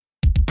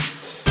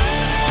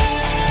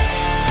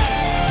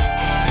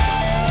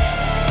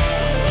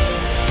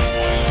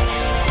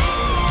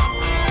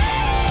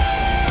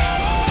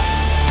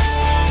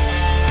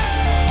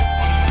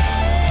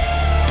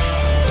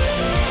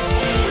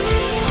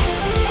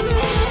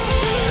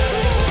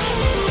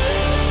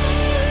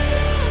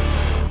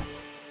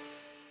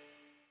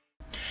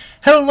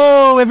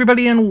Hello,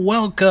 everybody, and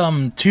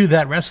welcome to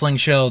That Wrestling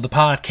Show, the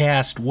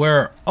podcast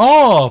where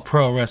all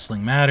pro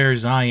wrestling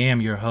matters. I am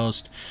your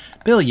host,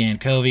 Bill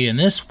Yankovi, and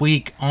this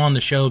week on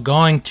the show,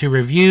 going to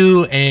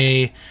review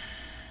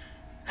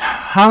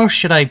how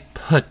should I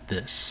put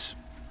this?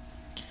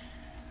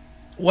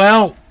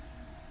 Well,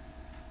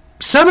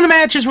 some of the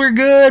matches were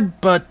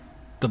good, but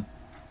the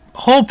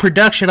whole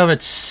production of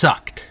it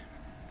sucked.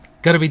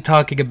 Gonna be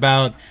talking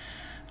about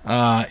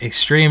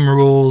Extreme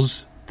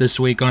Rules this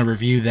week. Gonna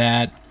review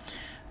that.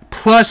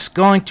 Plus,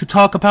 going to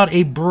talk about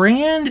a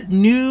brand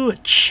new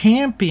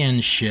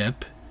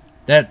championship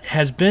that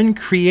has been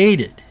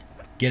created.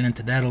 Get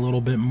into that a little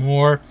bit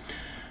more.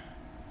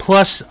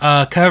 Plus,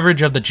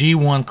 coverage of the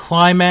G1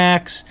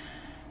 Climax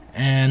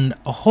and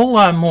a whole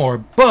lot more.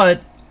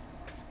 But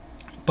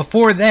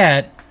before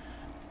that,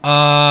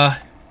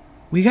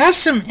 we got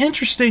some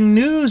interesting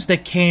news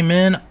that came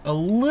in a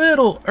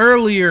little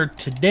earlier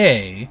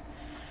today.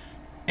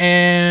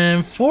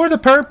 And for the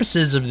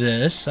purposes of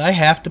this, I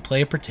have to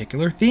play a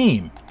particular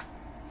theme.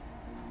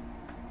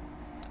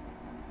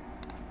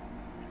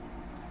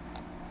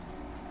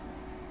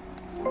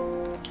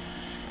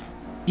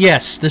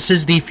 Yes, this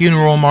is the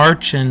funeral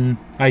march, and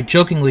I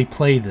jokingly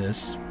play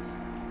this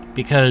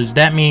because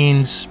that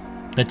means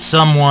that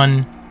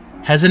someone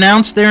has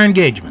announced their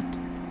engagement.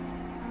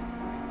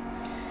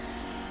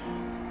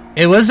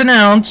 It was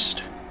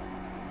announced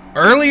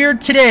earlier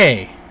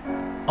today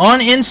on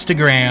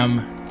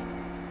Instagram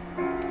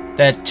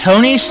that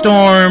Toni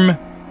Storm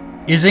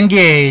is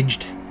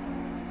engaged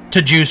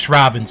to Juice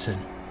Robinson.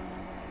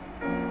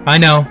 I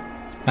know.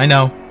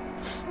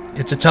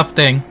 It's a tough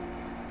thing.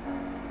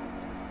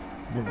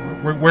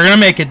 We're gonna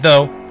make it,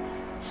 though.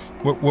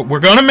 We're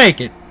gonna make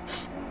it.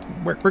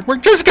 We're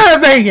just gonna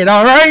make it,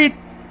 alright?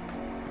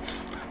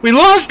 We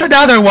lost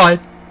another one.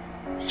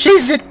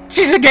 She's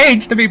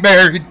engaged to be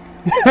married.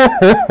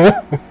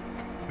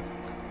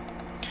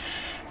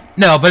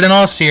 No, but in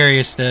all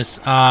seriousness,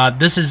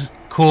 this is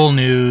cool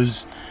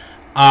news.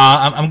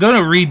 I'm going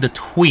to read the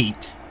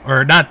tweet,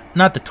 or not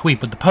the tweet,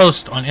 but the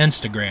post on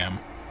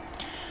Instagram.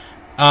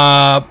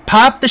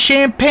 Pop the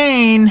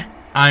champagne.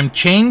 I'm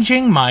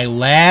changing my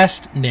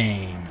last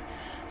name.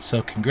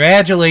 So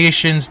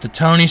congratulations to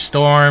Toni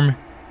Storm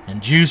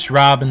and Juice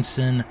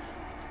Robinson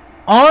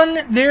on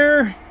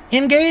their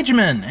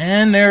engagement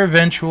and their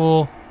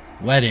eventual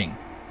wedding.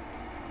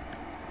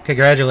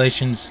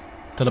 Congratulations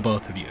to the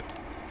both of you.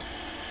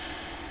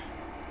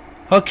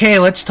 Okay,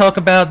 let's talk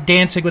about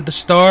Dancing with the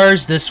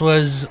Stars. This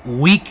was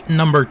week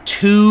number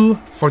 2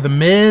 for The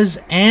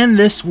Miz, and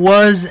this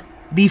was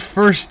the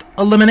first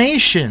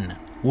elimination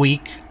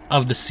week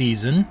of the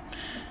season.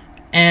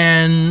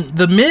 And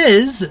The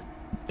Miz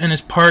and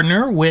his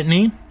partner,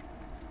 Whitney,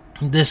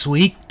 this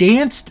week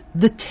danced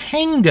the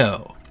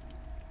tango.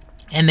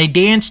 And they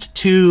danced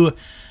to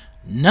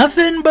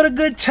Nothing But a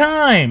Good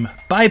Time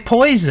by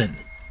Poison.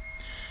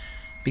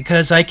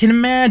 Because I can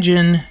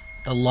imagine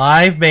the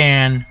live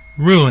band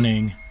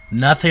ruining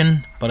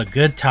Nothing But a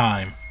Good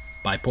Time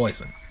by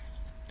Poison.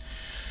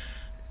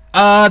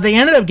 They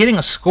ended up getting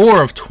a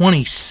score of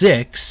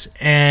 26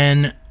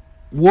 and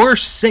were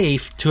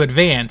safe to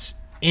advance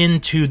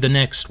into the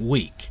next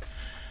week.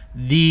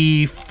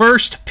 The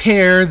first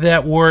pair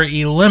that were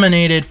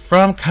eliminated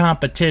from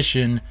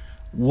competition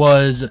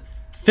was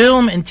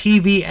film and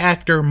TV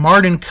actor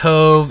Martin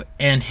Kove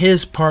and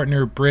his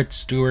partner Britt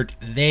Stewart.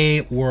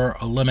 They were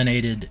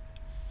eliminated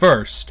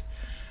first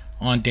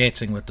on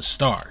Dancing with the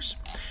Stars.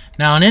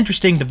 Now, an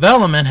interesting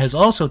development has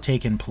also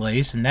taken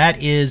place, and that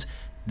is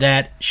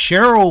that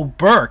Cheryl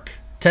Burke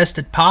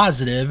tested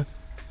positive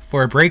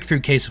for a breakthrough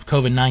case of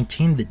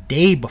COVID-19 the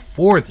day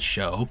before the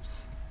show.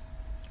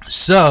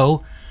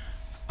 So,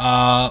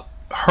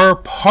 her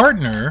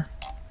partner,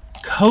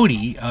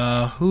 Cody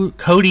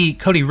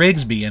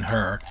Rigsby, and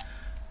her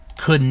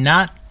could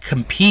not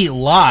compete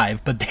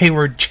live, but they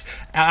were...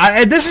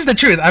 this is the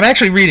truth. I'm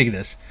actually reading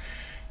this.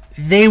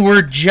 They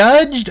were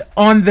judged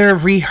on their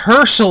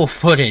rehearsal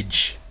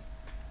footage.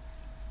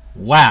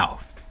 Wow.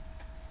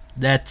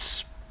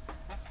 That's...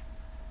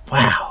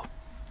 wow.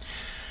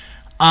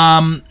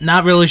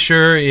 Not really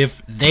sure if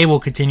they will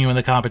continue in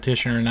the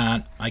competition or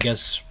not. I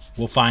guess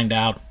we'll find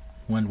out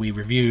when we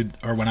reviewed,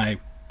 or when I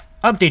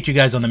update you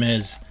guys on The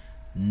Miz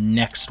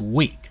next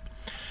week.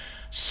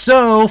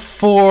 So,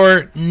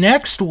 for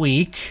next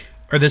week,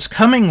 or this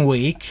coming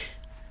week,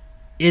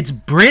 it's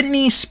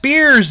Britney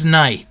Spears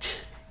night.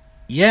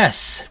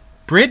 Yes,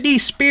 Britney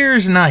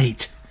Spears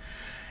night.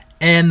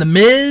 And The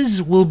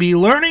Miz will be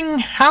learning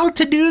how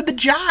to do the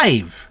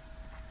jive.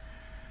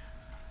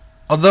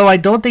 Although I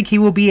don't think he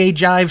will be a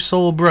jive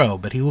soul bro,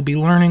 but he will be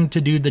learning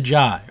to do the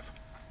jive.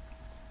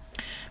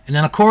 And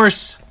then, of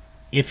course,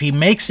 if he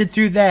makes it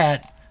through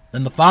that,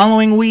 then the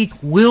following week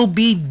will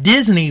be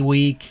Disney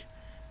week.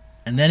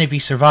 And then if he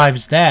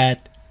survives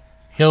that,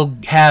 he'll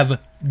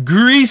have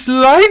Grease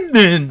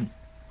Lightning,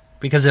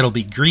 because it'll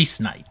be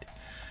Grease night.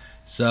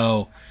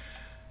 So,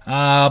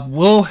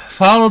 we'll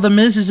follow The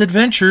Miz's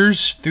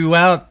adventures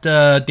throughout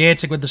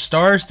Dancing with the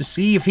Stars to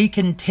see if he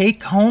can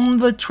take home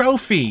the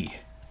trophy.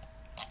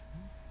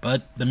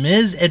 But The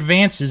Miz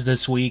advances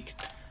this week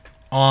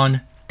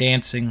on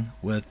Dancing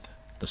with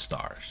the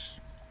Stars.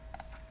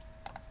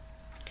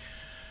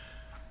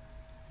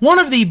 One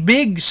of the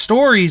big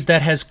stories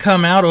that has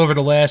come out over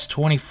the last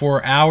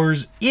 24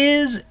 hours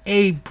is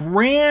a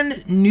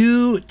brand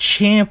new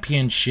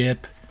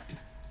championship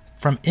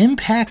from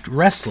Impact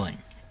Wrestling.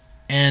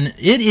 And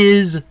it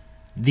is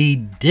the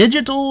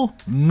Digital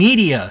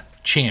Media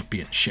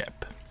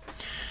Championship.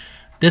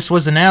 This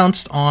was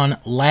announced on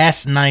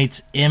last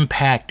night's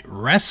Impact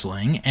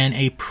Wrestling, and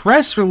a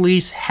press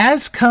release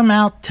has come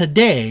out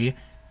today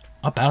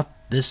about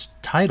this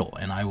title.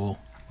 And I will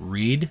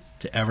read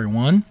to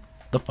everyone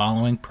the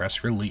following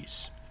press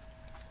release.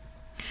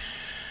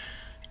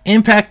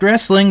 Impact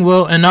Wrestling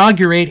will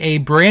inaugurate a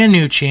brand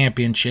new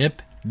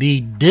championship,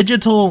 the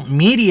Digital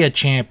Media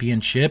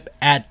Championship,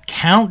 at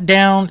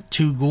Countdown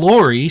to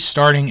Glory,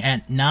 starting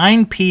at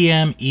 9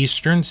 p.m.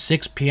 Eastern,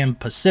 6 p.m.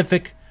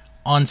 Pacific,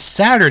 on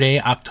Saturday,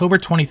 October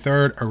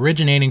 23rd,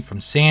 originating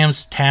from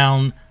Sam's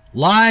Town,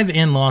 live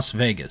in Las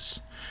Vegas.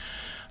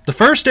 The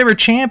first ever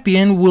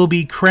champion will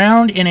be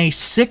crowned in a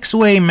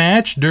 6-way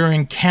match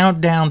during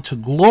Countdown to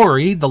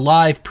Glory, the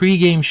live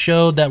pregame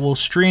show that will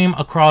stream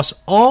across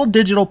all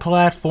digital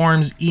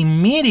platforms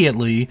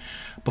immediately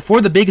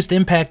before the biggest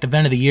Impact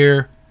event of the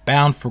year,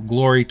 Bound for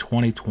Glory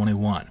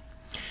 2021.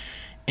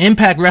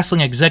 Impact Wrestling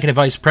Executive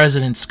Vice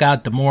President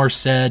Scott D'Amore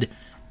said,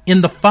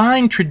 "In the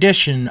fine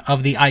tradition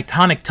of the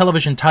iconic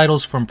television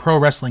titles from pro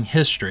wrestling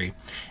history,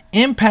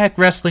 Impact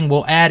Wrestling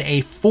will add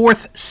a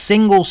 4th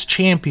singles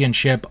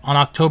championship on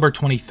October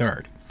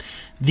 23rd.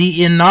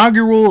 The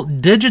inaugural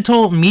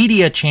Digital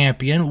Media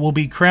Champion will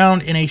be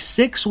crowned in a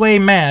 6-way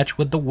match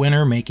with the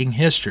winner making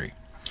history.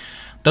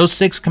 Those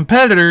 6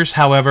 competitors,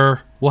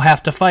 however, will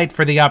have to fight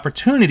for the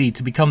opportunity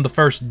to become the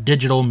first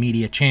Digital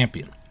Media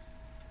Champion."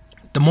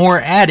 D'Amore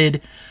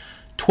added,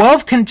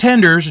 12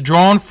 contenders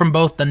drawn from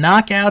both the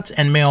Knockouts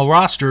and male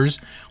rosters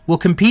will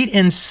compete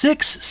in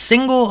 6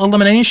 single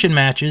elimination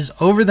matches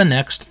over the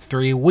next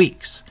 3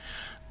 weeks.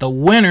 The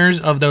winners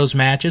of those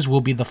matches will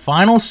be the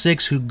final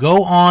 6 who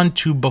go on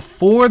to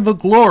Before the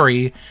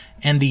Glory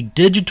and the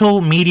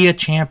Digital Media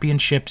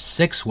Championship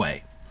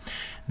 6-way.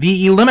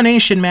 The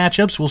elimination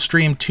matchups will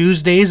stream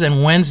Tuesdays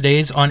and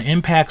Wednesdays on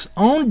Impact's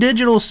own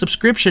digital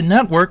subscription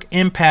network,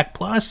 Impact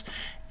Plus,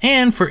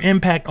 and for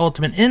Impact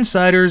Ultimate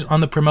Insiders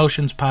on the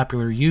promotion's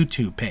popular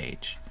YouTube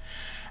page.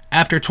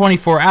 After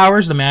 24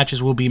 hours, the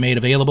matches will be made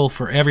available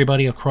for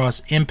everybody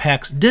across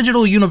Impact's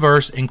digital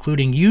universe,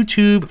 including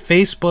YouTube,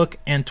 Facebook,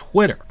 and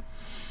Twitter.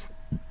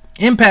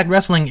 Impact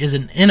Wrestling is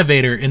an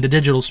innovator in the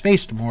digital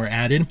space, D'Amore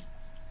added,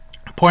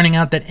 pointing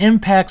out that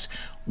Impact's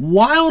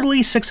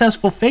wildly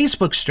successful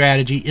Facebook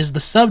strategy is the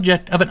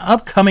subject of an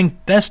upcoming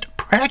best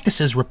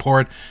practices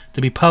report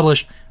to be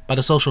published by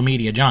the social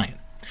media giant.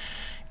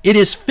 It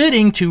is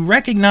fitting to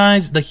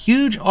recognize the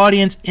huge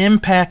audience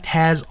Impact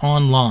has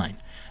online.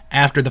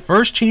 After the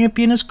first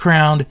champion is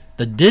crowned,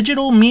 the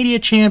Digital Media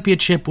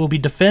Championship will be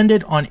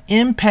defended on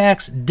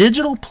Impact's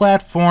digital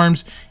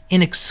platforms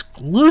in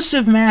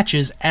exclusive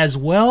matches as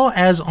well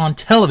as on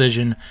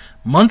television,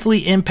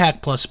 monthly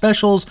Impact Plus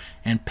specials,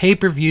 and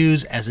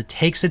pay-per-views as it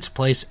takes its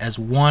place as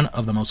one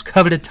of the most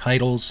coveted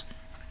titles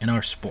in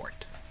our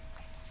sport.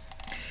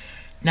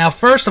 Now,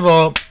 first of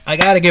all, I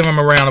gotta give him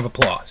a round of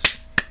applause.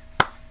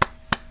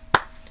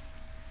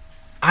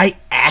 I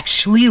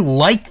actually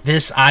like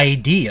this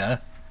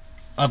idea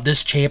of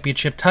this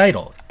championship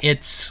title.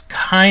 It's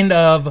kind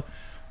of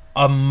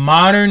a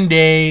modern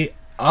day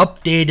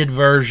updated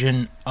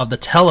version of the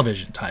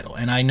television title.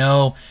 And I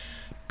know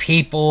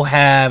people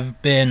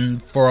have been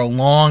for a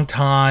long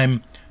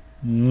time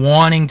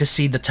wanting to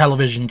see the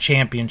television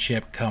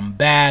championship come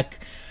back.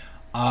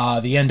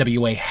 The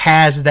NWA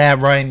has that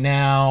right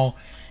now.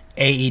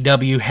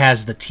 AEW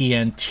has the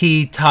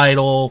TNT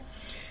title.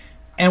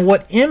 And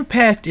what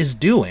Impact is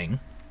doing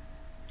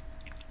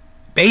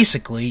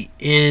basically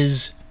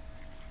is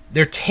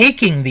they're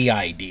taking the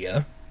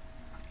idea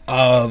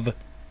of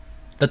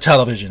the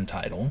television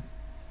title,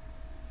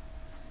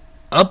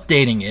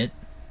 updating it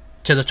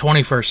to the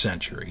 21st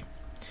century,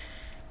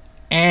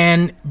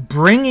 and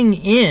bringing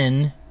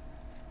in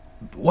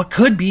what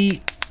could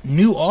be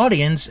new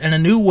audience and a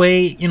new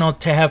way,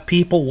 to have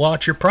people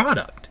watch your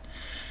product.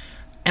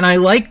 And I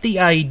like the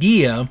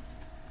idea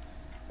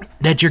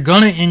that you're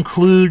going to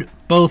include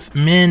both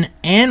men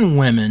and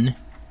women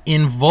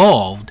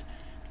involved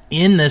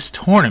in this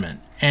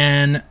tournament,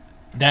 and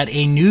that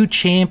a new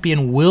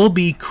champion will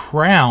be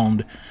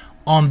crowned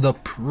on the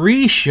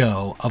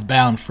pre-show of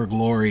Bound for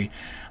Glory.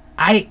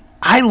 I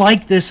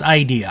like this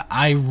idea.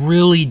 I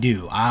really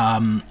do.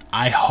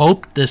 I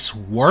hope this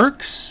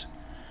works.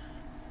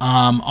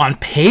 On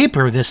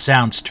paper, this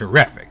sounds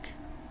terrific.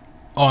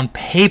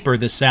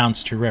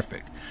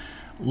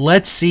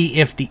 Let's see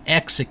if the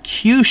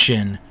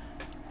execution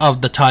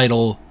of the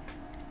title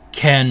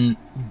can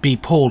be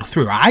pulled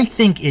through. I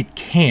think it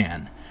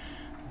can,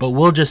 but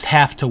we'll just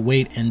have to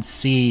wait and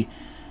see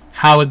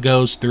how it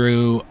goes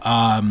through.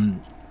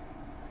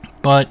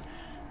 But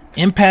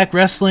Impact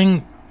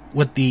Wrestling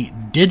with the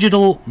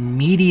Digital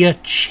Media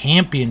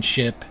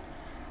Championship.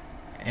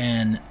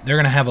 And they're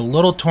going to have a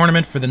little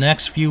tournament for the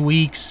next few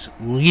weeks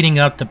leading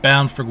up to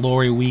Bound for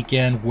Glory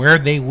weekend, where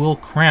they will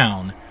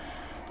crown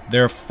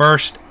their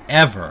first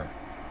ever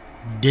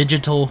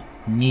Digital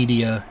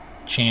Media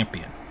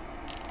Champion.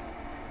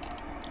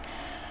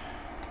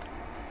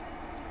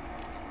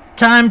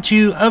 Time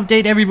to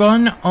update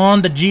everyone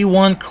on the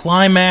G1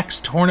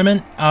 Climax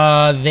tournament.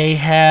 They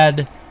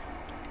had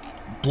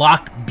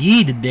Block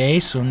B today,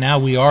 so now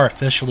we are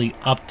officially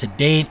up to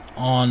date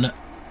on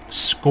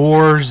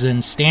scores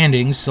and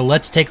standings. So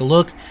let's take a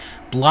look.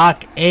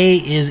 Block A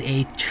is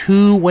a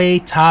two-way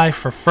tie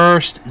for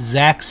first.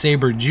 Zack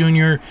Sabre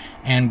Jr.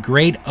 and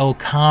Great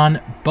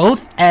O'Khan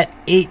both at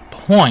 8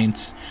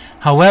 points.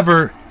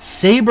 However,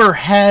 Sabre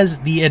has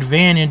the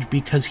advantage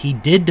because he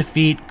did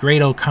defeat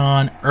Great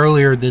O'Khan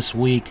earlier this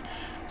week.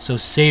 So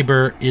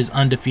Sabre is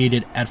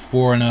undefeated at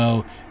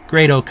 4-0.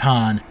 Great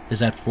O'Khan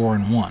is at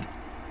 4-1.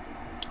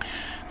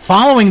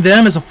 Following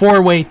them is a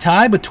four-way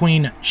tie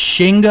between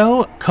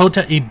Shingo,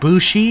 Kota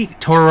Ibushi,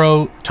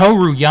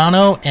 Toru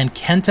Yano, and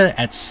Kenta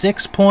at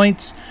 6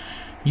 points.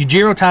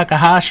 Yujiro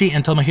Takahashi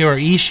and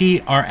Tomohiro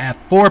Ishii are at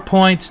 4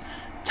 points.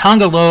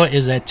 Tanga Loa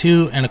is at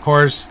 2. And of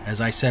course,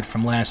 as I said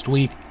from last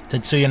week,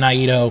 Tetsuya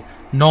Naito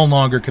no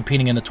longer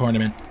competing in the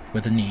tournament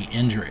with a knee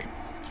injury.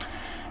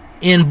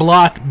 In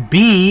Block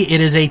B,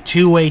 it is a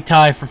two-way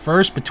tie for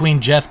first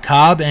between Jeff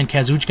Cobb and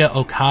Kazuchika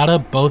Okada,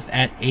 both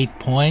at 8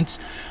 points.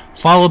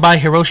 Followed by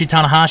Hiroshi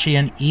Tanahashi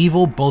and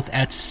Evil, both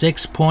at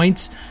 6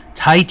 points.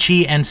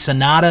 Taichi and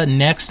Sanada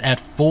next at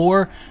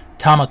 4.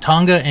 Tama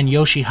Tonga and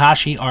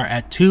Yoshihashi are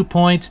at 2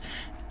 points.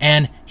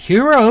 And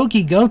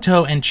Hiroki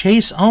Goto and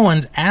Chase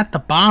Owens at the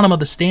bottom of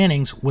the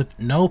standings with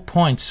no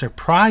points.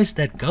 Surprised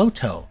that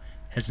Goto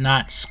has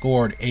not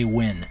scored a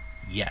win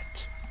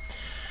yet.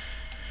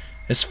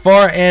 As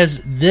far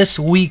as this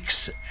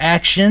week's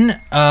action,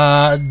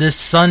 this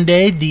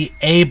Sunday, the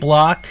A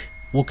block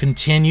will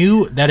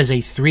continue. That is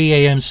a 3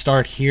 a.m.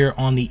 start here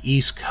on the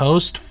East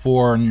Coast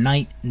for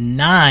night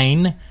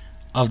 9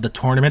 of the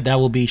tournament. That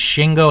will be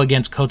Shingo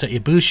against Kota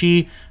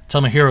Ibushi,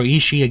 Tomohiro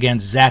Ishii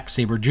against Zack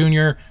Sabre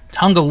Jr.,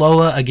 Tanga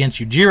Loa against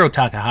Yujiro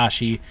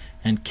Takahashi,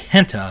 and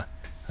Kenta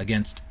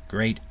against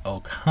Great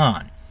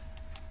O'Khan.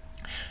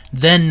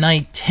 Then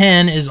night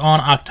 10 is on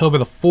October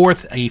the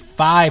 4th, a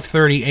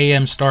 5:30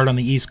 a.m. start on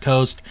the East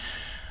Coast.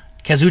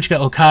 Kazuchika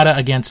Okada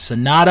against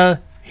Sanada,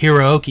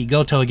 Hiroki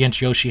Goto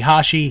against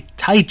Yoshihashi,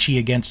 Taichi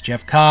against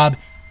Jeff Cobb,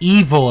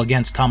 Evil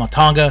against Tama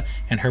Tonga,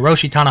 and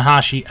Hiroshi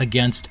Tanahashi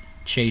against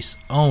Chase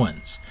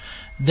Owens.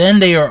 Then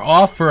they are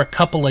off for a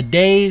couple of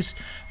days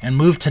and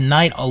move to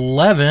night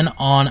 11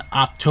 on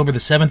October the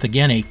 7th.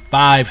 Again, a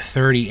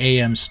 5:30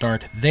 a.m.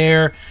 start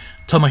there.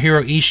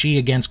 Tomohiro Ishii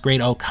against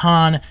Great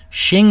O'Khan,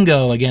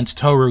 Shingo against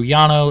Toru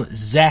Yano,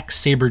 Zack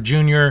Sabre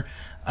Jr.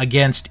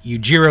 against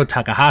Yujiro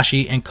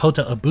Takahashi, and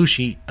Kota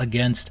Ibushi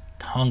against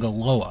Tanga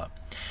Loa.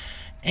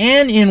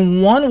 And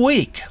in 1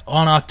 week,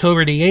 on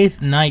October the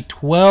 8th, night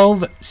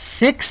 12,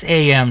 6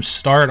 a.m.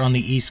 start on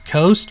the East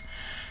Coast.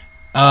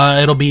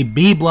 It'll be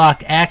B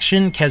block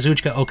action.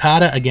 Kazuchika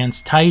Okada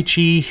against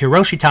Taichi,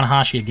 Hiroshi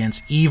Tanahashi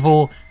against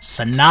Evil,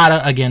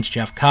 Sanada against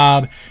Jeff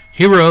Cobb,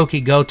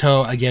 Hiroki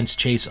Goto against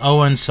Chase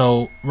Owens.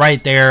 So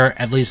right there,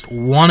 at least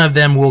one of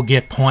them will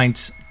get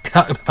points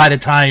by the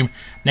time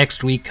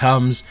next week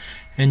comes.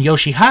 And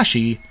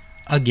Yoshihashi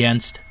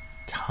against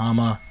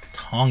Tama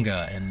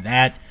Tonga. And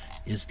that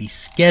is the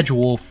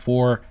schedule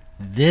for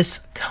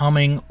this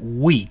coming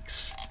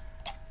week's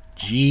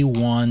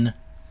G1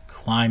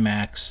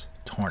 Climax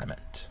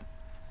tournament.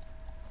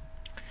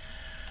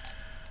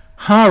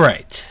 All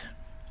right.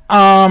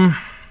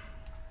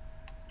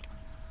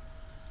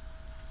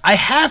 I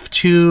have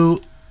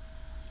to,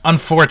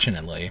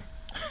 unfortunately,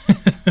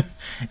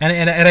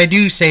 and I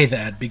do say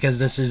that because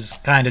this is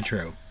kind of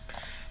true,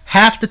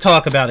 have to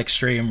talk about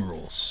Extreme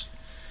Rules.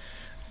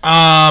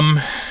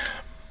 On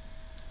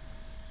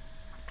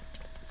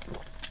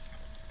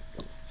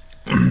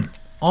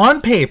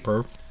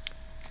paper,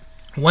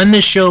 when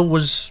this show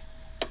was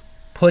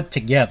put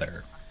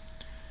together,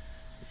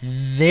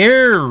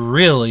 there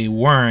really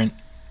weren't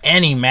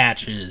any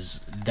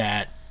matches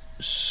that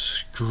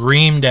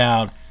screamed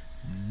out,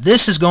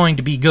 this is going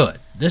to be good.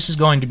 This is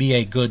going to be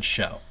a good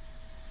show.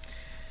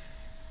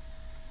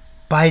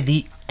 By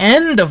the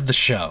end of the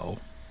show,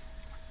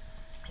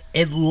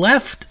 it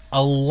left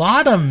a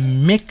lot of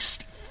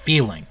mixed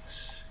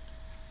feelings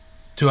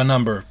to a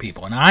number of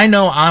people. And I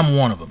know I'm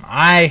one of them.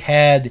 I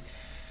had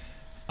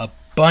a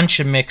bunch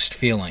of mixed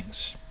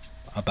feelings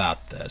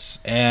about this.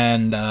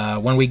 And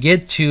when we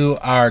get to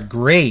our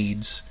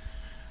grades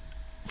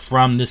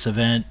from this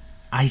event,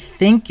 I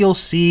think you'll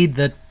see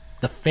that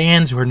the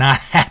fans were not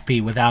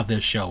happy with how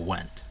this show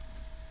went.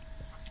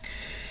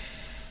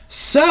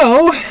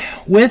 So,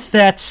 with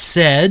that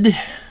said,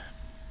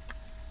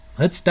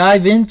 let's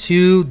dive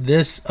into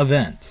this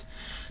event.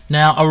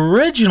 Now,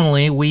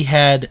 originally we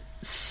had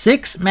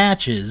 6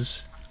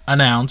 matches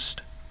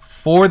announced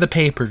for the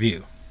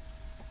pay-per-view.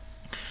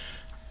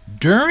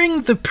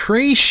 During the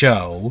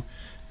pre-show,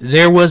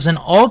 there was an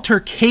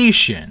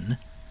altercation,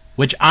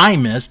 which I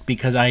missed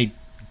because I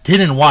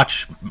didn't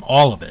watch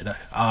all of it,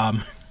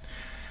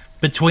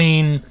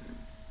 between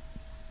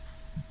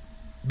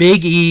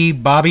Big E,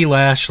 Bobby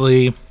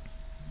Lashley,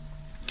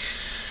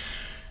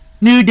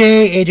 New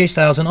Day, AJ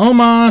Styles, and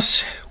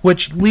Omos,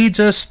 which leads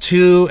us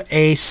to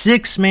a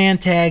 6-man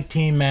tag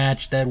team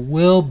match that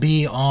will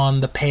be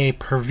on the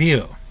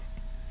pay-per-view.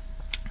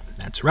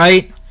 That's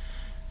right,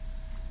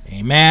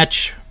 a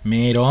match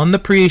made on the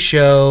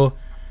pre-show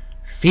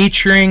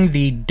featuring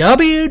the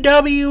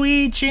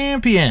WWE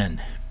Champion.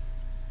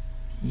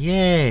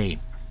 Yay.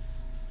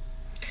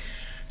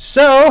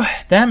 So,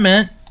 that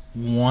meant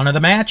one of the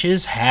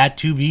matches had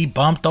to be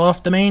bumped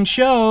off the main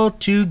show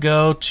to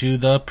go to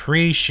the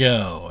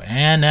pre-show.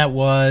 And that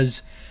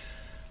was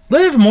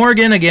Liv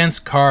Morgan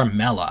against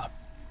Carmella.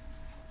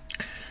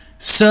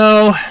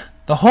 So,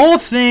 the whole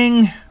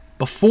thing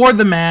before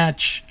the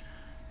match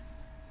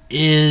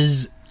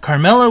is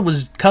Carmella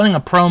was cutting a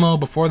promo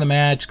before the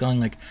match going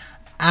like,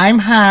 I'm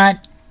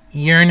hot,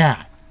 you're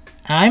not.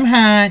 I'm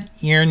hot,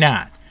 you're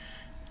not.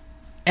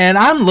 And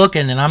I'm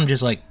looking and I'm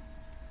just like,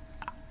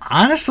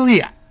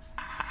 honestly,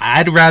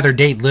 I'd rather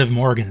date Liv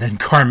Morgan than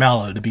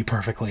Carmella, to be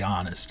perfectly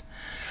honest.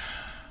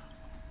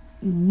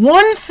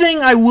 One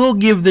thing I will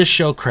give this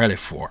show credit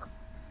for,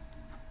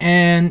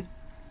 and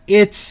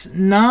it's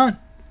not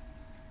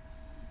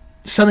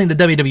something the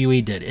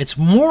WWE did, it's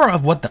more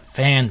of what the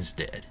fans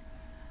did.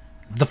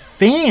 The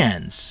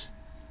fans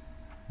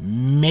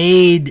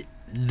made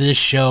this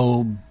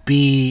show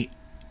be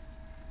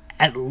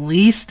at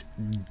least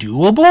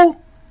doable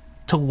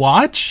to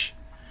watch.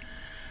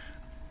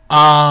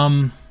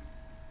 And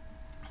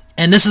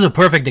this is a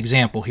perfect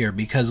example here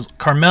because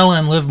Carmella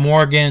and Liv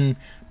Morgan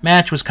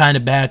match was kind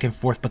of back and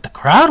forth, but the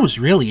crowd was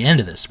really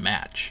into this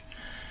match.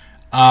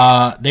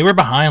 They were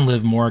behind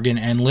Liv Morgan,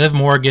 and Liv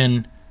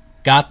Morgan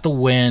got the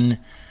win.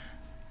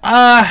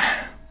 Not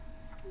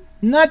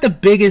the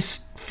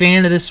biggest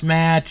fan of this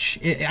match.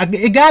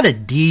 It got a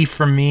D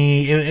from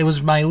me. It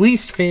was my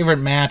least favorite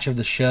match of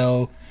the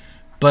show,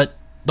 but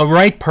the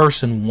right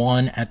person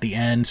won at the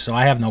end, so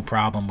I have no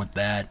problem with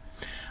that.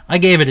 I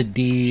gave it a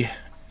D.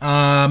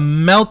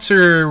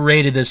 Meltzer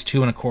rated this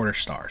 2.25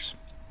 stars.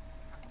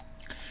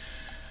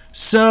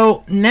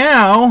 So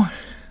now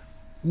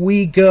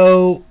we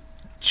go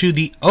to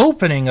the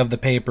opening of the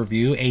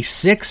pay-per-view, a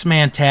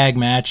 6-man tag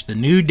match, the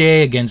New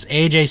Day against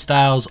AJ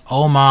Styles,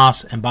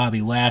 Omos, and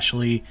Bobby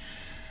Lashley.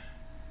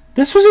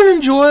 This was an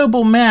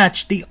enjoyable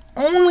match. The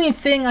only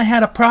thing I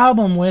had a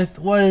problem with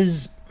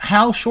was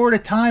how short a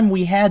time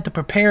we had to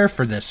prepare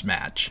for this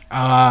match.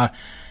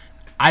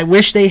 I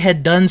wish they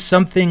had done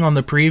something on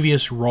the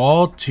previous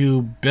Raw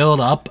to build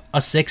up a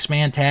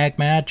 6-man tag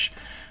match,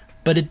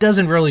 but it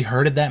doesn't really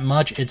hurt it that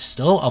much. It's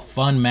still a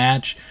fun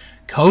match.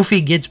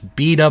 Kofi gets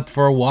beat up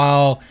for a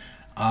while.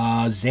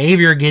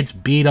 Xavier gets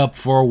beat up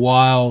for a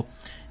while.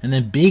 And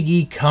then Big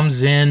E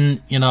comes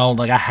in,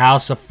 like a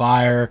house of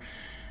fire.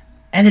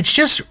 And it's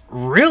just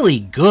really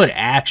good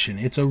action.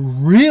 It's a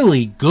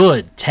really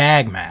good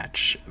tag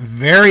match.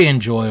 Very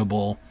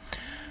enjoyable.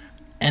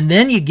 And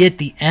then you get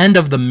the end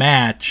of the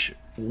match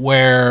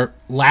where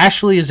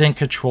Lashley is in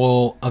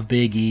control of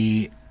Big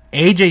E.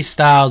 AJ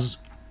Styles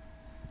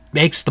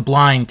makes the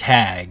blind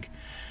tag.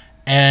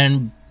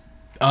 And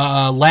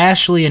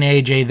Lashley and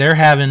AJ, they're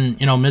having,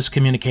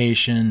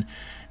 miscommunication.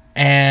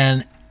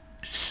 And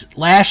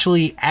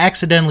Lashley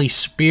accidentally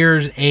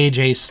spears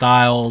AJ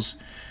Styles.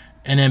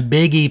 And then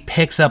Big E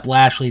picks up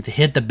Lashley to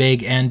hit the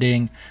big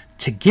ending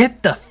to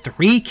get the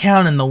 3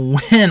 count and the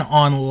win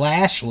on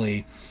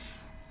Lashley.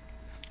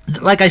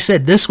 Like I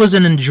said, this was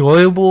an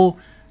enjoyable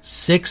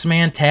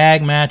 6-man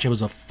tag match. It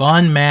was a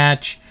fun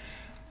match.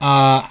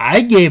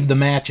 I gave the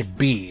match a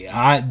B.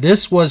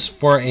 This was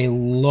for a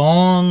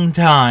long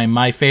time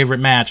my favorite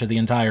match of the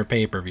entire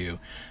pay-per-view.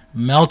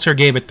 Meltzer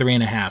gave it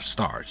 3.5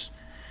 stars.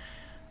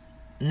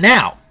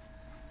 Now,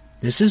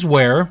 this is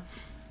where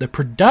the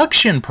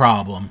production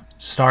problem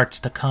starts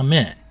to come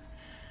in.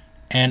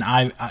 And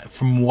I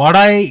from what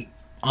I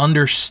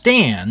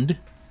understand,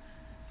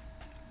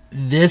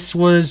 this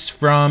was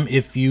from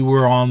if you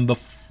were on the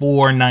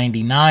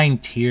 $4.99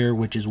 tier,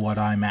 which is what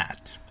I'm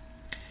at.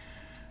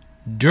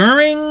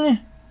 During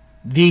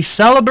the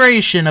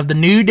celebration of the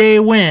New Day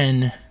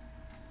win,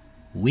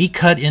 we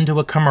cut into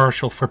a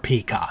commercial for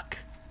Peacock.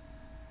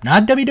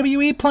 Not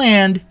WWE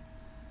planned.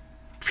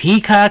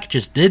 Peacock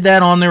just did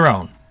that on their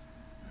own.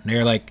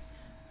 They're like,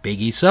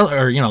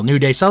 New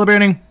Day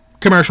celebrating,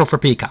 commercial for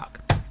Peacock.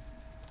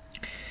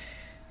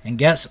 And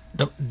guess,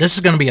 this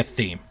is going to be a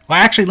theme. Well,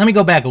 actually, let me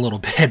go back a little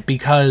bit,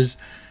 because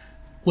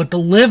with the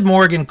Liv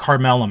Morgan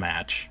Carmella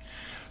match,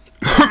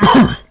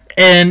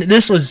 and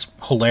this was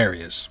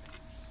hilarious.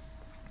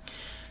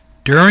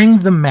 During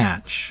the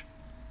match,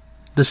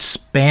 the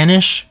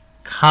Spanish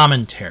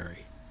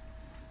commentary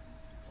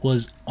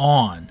was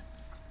on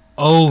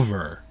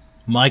over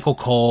Michael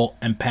Cole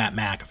and Pat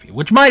McAfee,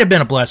 which might have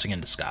been a blessing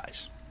in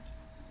disguise.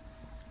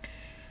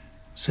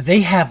 So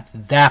they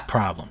have that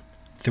problem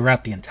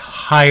throughout the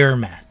entire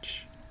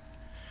match.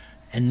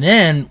 And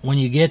then when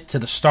you get to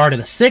the start of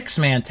the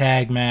 6-man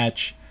tag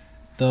match,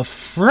 the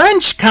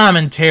French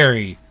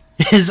commentary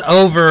is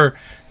over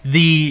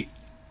the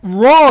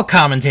Raw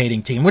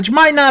commentating team, which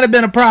might not have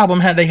been a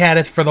problem had they had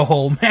it for the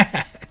whole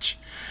match.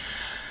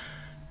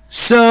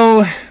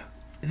 So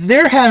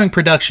they're having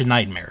production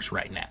nightmares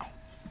right now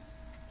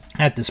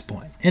at this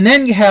point. And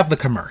then you have the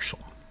commercial.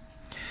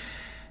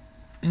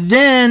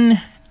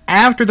 Then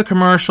after the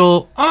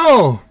commercial,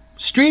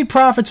 Street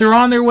Profits are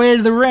on their way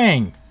to the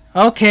ring.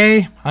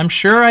 Okay, I'm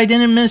sure I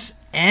didn't miss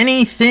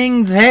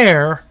anything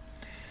there.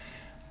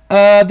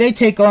 They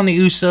take on the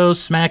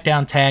Usos,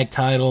 SmackDown tag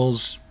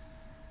titles.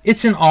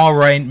 It's an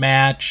alright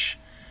match.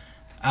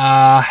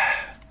 I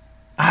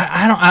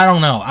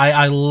don't know.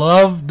 I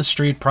love the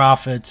Street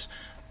Profits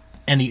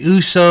and the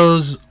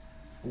Usos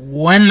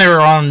when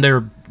they're on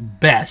their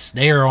best.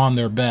 They are on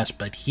their best.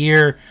 But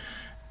here,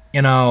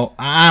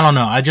 I don't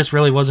know. I just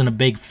really wasn't a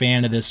big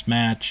fan of this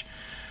match.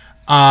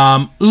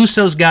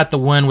 Usos got the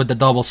win with the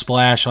double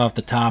splash off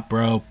the top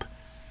rope.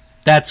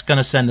 That's going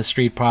to send the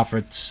Street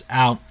Profits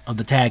out of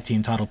the tag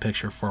team title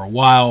picture for a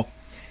while.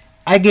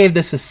 I gave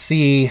this a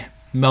C.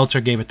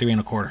 Meltzer gave it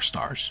 3.25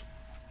 stars.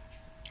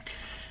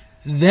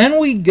 Then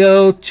we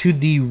go to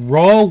the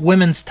Raw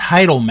Women's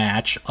title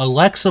match,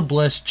 Alexa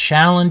Bliss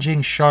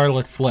challenging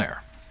Charlotte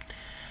Flair.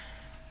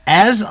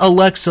 As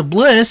Alexa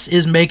Bliss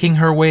is making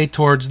her way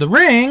towards the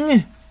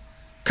ring,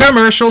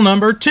 commercial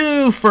number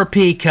 2 for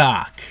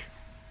Peacock.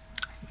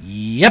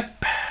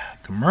 Yep,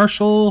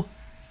 commercial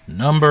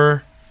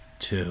number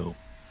 2.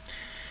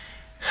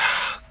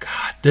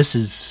 God, this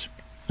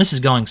is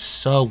going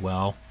so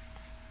well.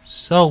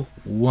 So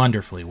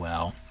wonderfully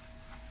well.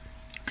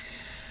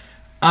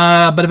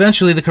 But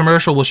eventually the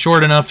commercial was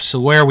short enough so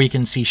where we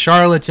can see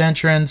Charlotte's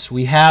entrance.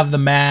 We have the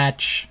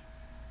match.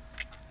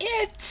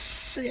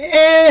 It's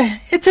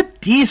a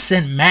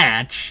decent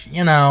match.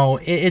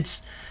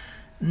 It's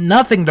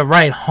nothing to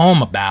write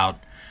home about.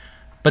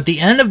 But the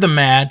end of the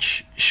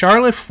match,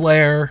 Charlotte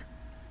Flair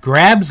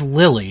grabs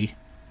Lily.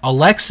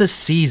 Alexa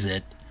sees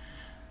it.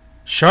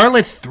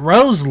 Charlotte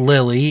throws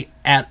Lily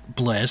at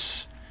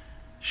Bliss.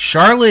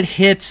 Charlotte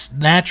hits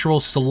natural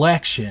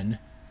selection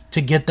to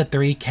get the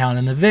 3 count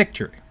and the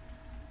victory.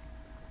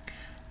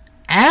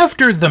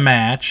 After the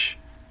match,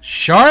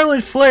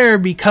 Charlotte Flair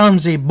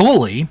becomes a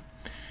bully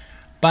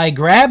by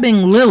grabbing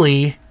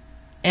Lily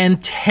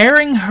and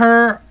tearing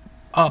her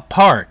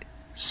apart,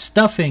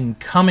 stuffing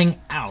coming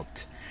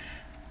out.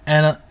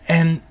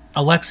 And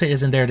Alexa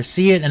isn't there to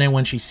see it, and then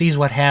when she sees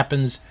what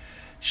happens,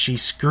 she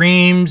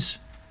screams,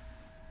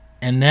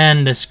 and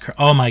then this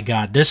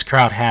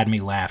crowd had me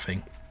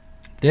laughing.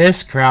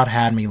 This crowd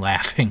had me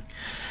laughing.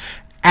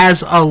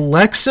 As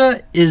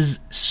Alexa is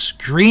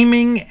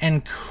screaming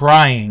and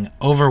crying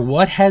over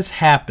what has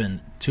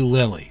happened to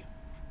Lily,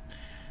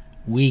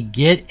 we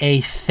get a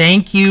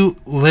thank you,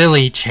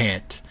 Lily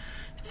chant.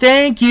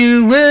 Thank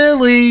you,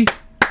 Lily.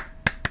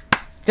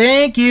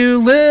 Thank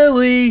you,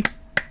 Lily.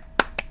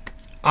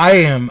 I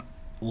am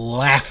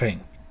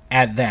laughing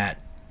at that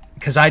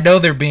because I know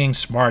they're being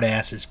smart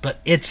asses, but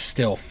it's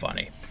still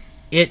funny.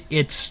 It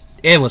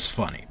was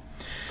funny.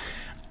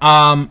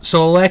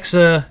 So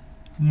Alexa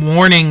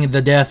mourning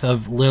the death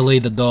of Lily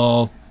the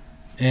doll,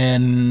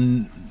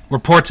 and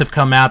reports have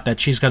come out that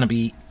she's going to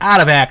be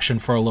out of action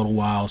for a little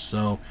while,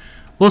 so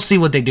we'll see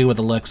what they do with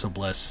Alexa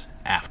Bliss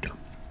after.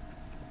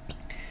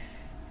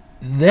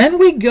 Then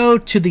we go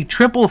to the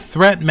triple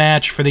threat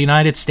match for the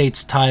United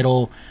States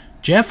title.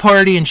 Jeff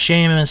Hardy and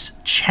Sheamus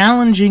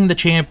challenging the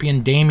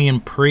champion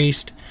Damian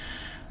Priest.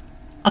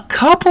 A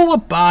couple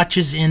of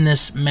botches in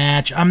this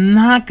match. I'm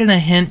not going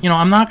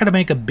to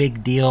make a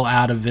big deal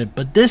out of it,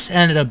 but this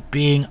ended up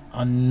being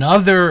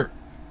another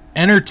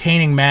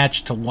entertaining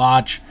match to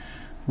watch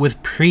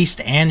with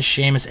Priest and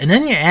Sheamus. And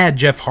then you add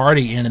Jeff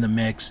Hardy into the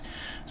mix.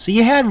 So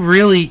you had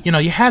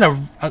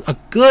a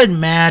good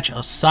match,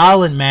 a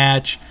solid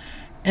match.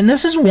 And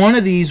this is one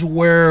of these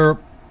where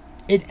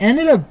it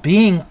ended up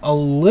being a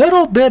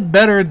little bit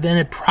better than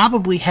it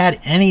probably had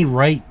any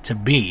right to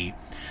be.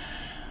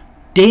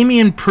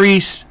 Damian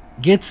Priest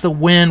gets the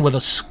win with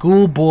a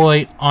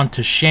schoolboy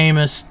onto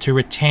Sheamus to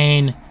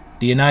retain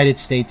the United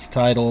States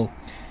title.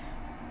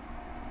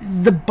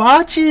 The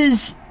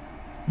botches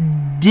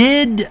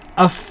did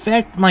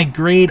affect my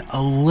grade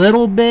a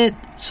little bit,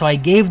 so I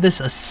gave this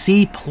a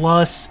C+.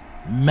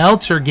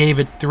 Meltzer gave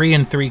it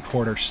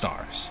 3.75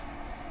 stars.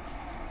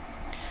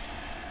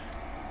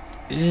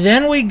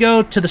 Then we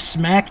go to the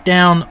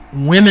SmackDown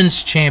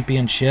Women's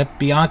Championship.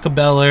 Bianca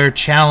Belair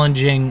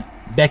challenging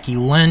Becky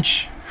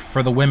Lynch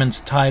for the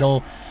women's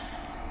title.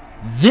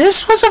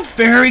 This was a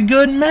very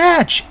good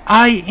match.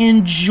 I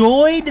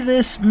enjoyed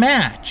this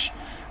match.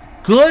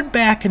 Good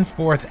back and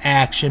forth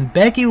action.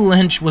 Becky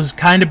Lynch was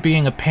kind of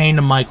being a pain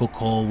to Michael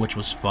Cole, which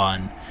was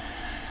fun.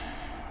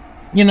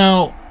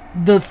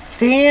 The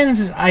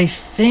fans, I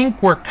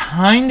think, were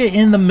kind of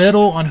in the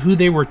middle on who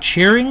they were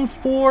cheering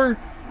for,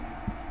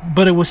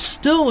 but it was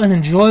still an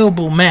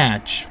enjoyable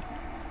match.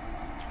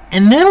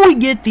 And then we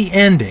get the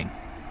ending.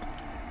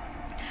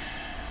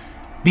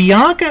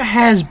 Bianca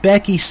has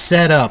Becky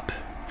set up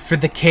for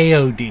the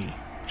KOD.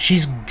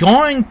 She's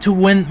going to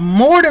win,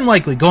 more than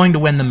likely going to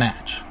win the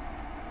match.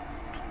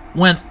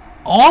 When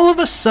all of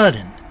a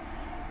sudden,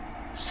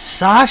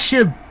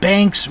 Sasha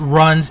Banks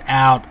runs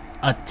out,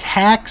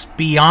 attacks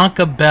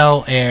Bianca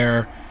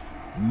Belair,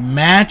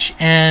 match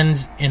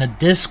ends in a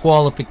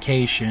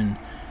disqualification,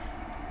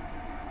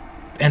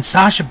 and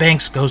Sasha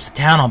Banks goes to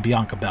town on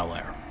Bianca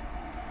Belair.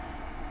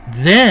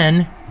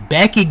 Then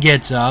Becky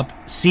gets up,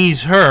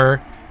 sees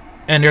her,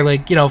 and they're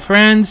like,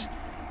 friends.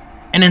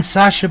 And then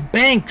Sasha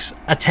Banks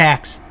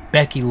attacks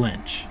Becky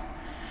Lynch.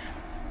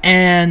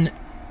 And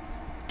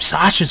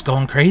Sasha's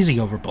going crazy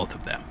over both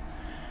of them.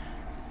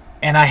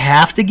 And I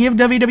have to give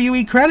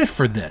WWE credit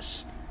for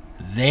this.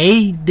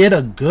 They did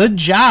a good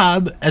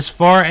job as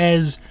far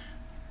as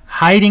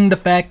hiding the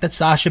fact that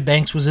Sasha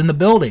Banks was in the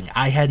building.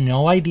 I had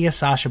no idea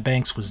Sasha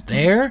Banks was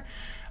there.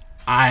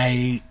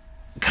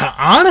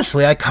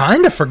 Honestly, I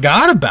kind of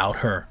forgot about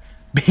her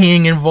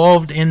being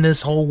involved in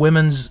this whole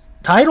women's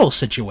title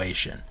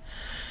situation.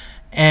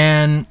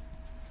 And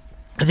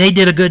they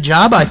did a good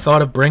job, I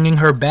thought, of bringing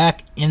her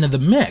back into the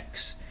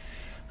mix.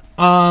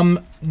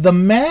 The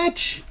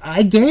match,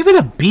 I gave it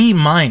a B-.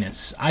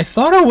 I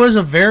thought it was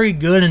a very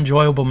good,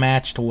 enjoyable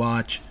match to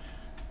watch.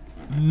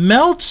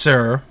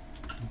 Meltzer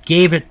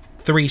gave it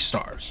 3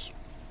 stars.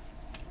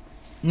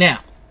 Now,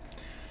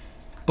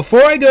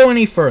 before I go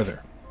any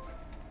further,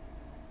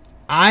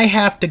 I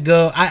have to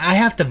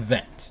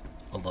vent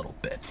a little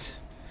bit.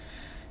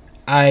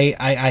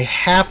 I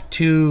have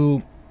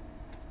to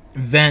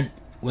vent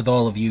with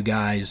all of you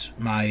guys,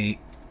 my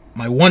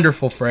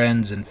wonderful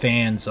friends and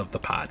fans of the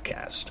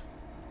podcast.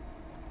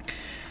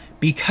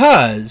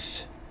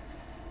 Because,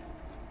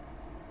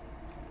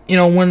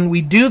 when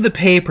we do the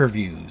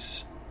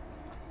pay-per-views,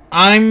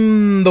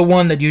 I'm the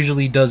one that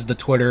usually does the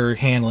Twitter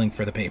handling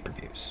for the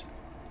pay-per-views.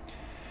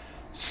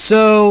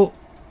 So,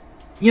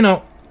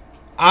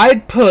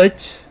 I'd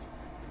put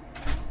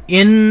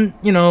in,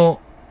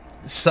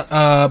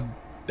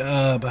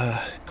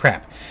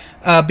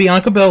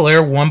 Bianca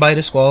Belair won by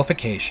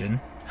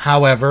disqualification.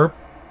 However,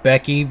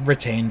 Becky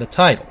retained the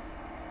title.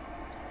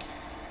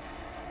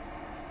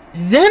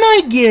 Then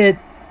I get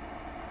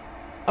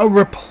a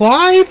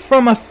reply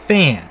from a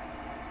fan.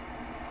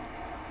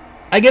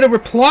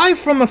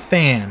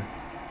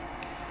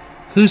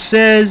 Who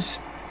says,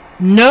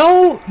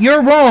 "No,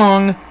 you're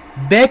wrong.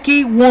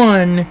 Becky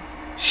won.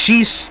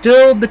 She's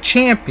still the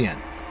champion."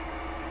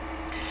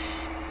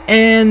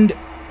 And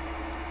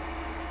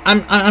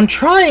I'm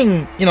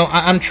trying,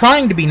 I'm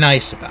trying to be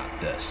nice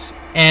about this,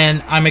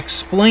 and I'm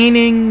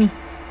explaining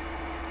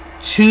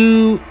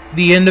to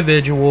the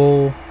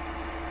individual,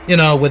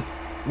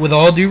 with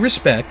all due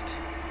respect,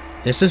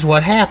 this is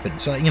what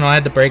happened. So, I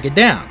had to break it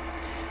down.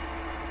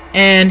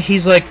 And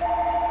he's like,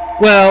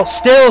 "Well,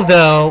 still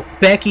though,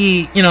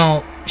 Becky,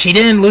 she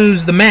didn't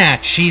lose the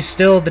match. She's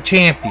still the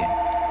champion."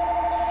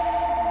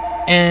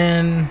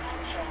 And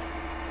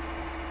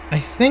I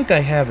think I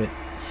have it.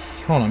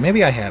 Hold on,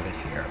 maybe I have it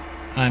here.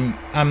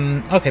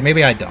 Okay,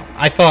 maybe I don't.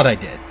 I thought I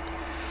did.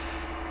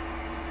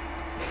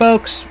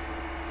 Folks,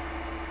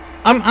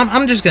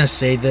 I'm just gonna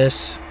say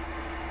this.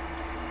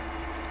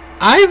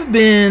 I've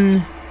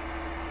been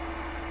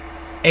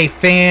a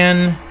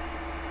fan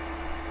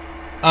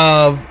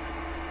of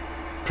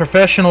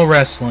professional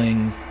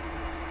wrestling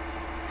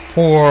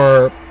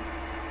for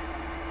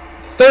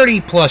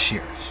 30 plus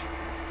years.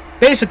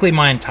 Basically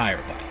my entire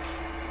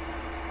life.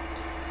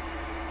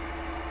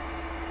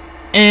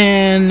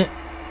 And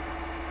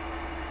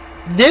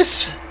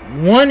this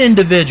one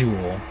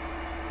individual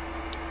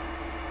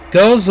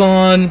goes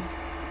on,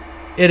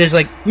 it is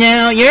like,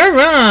 "No, you're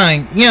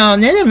wrong.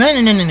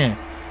 No.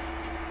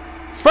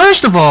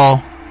 First of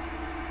all,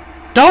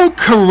 don't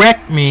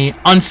correct me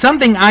on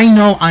something I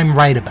know I'm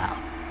right about.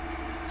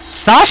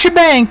 Sasha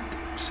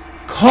Banks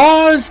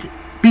caused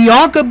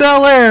Bianca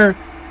Belair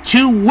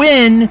to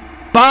win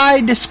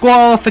by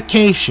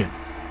disqualification.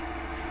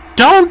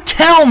 Don't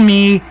tell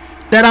me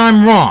that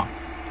I'm wrong.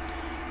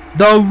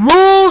 The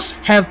rules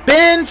have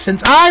been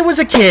since I was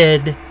a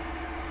kid.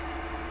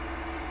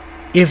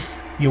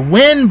 If you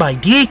win by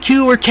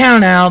DQ or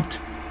countout,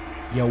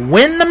 you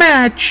win the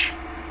match,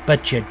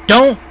 but you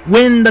don't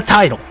win the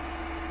title.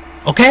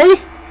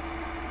 Okay?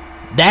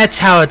 That's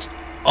how it's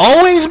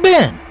always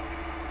been.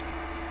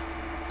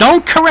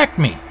 Don't correct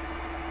me.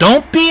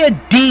 Don't be a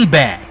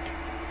D-bag.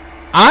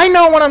 I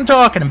know what I'm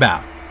talking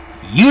about.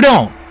 You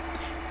don't.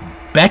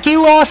 Becky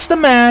lost the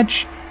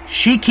match.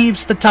 She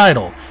keeps the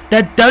title.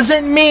 That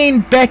doesn't mean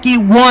Becky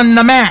won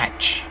the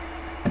match.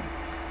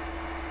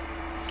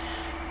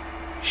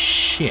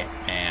 Shit,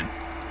 man.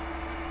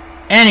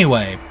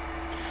 Anyway,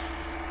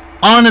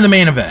 on to the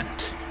main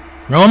event.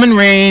 Roman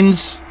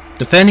Reigns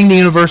defending the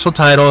Universal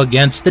title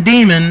against the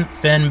Demon,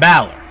 Finn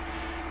Balor.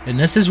 And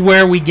this is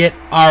where we get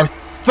our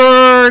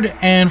third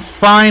and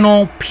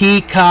final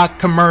Peacock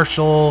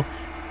commercial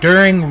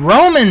during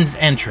Roman's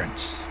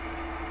entrance.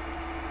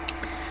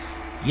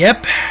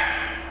 Yep.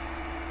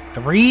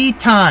 3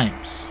 times.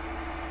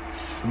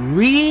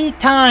 3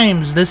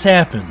 times this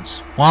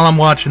happens while I'm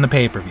watching the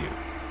pay-per-view.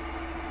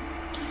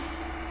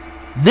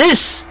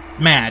 This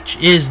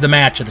match is the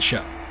match of the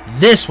show.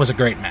 This was a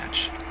great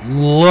match.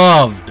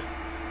 Loved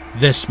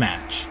this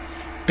match.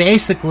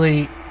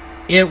 Basically,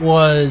 it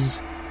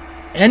was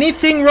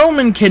anything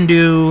Roman can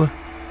do,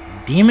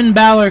 Demon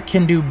Balor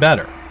can do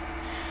better.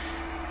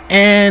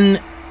 And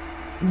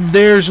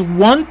there's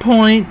one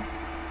point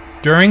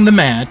during the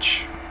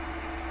match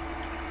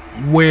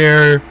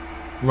where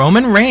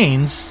Roman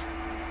Reigns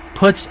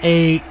puts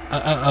a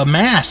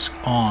mask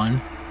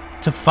on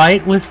to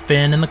fight with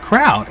Finn in the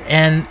crowd.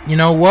 And you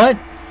know what?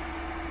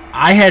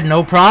 I had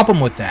no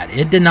problem with that.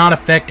 It did not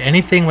affect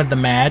anything with the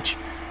match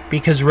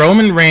because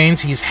Roman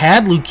Reigns, he's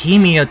had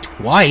leukemia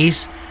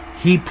twice.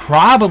 He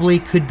probably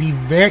could be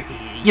very,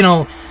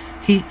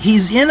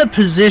 he's in a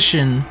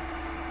position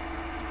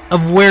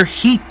of where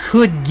he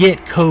could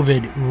get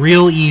COVID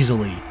real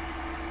easily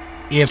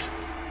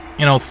if,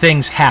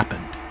 things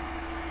happened.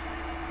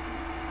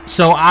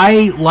 So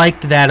I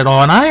liked that at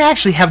all. And I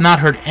actually have not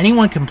heard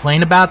anyone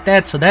complain about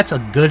that. So that's a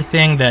good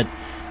thing that,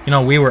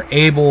 we were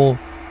able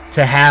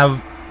to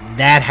have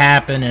that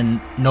happen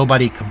and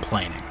nobody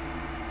complaining.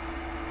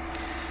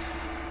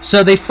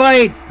 So they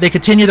fight. They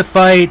continue to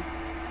fight.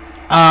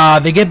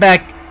 They get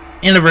back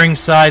in the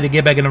ringside. They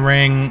get back in the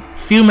ring. A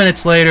few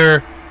minutes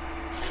later,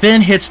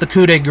 Finn hits the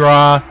coup de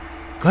grace.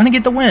 Gonna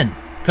get the win.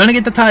 Gonna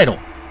get the title.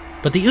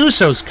 But the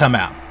Usos come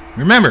out.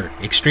 Remember,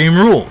 Extreme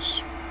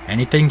Rules.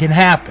 Anything can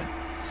happen.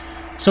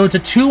 So it's a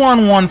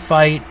 2-on-1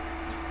 fight.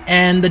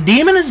 And the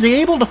Demon is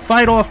able to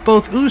fight off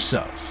both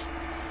Usos.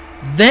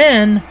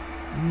 Then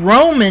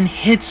Roman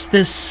hits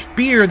this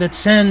spear that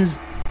sends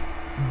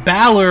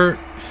Balor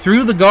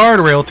through the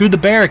guardrail, through the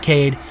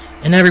barricade,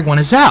 and everyone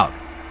is out.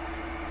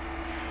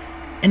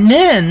 And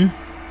then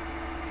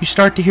you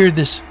start to hear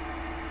this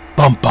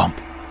bump,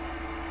 bump,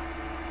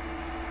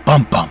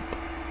 bump, bump,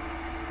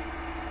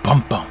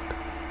 bump, bump.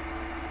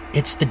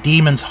 It's the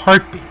Demon's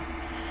heartbeat.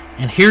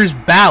 And here's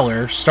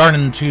Balor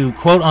starting to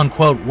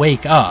quote-unquote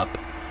wake up.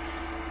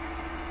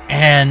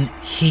 And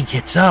he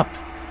gets up.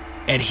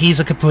 And he's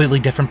a completely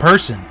different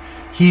person.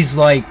 He's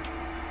like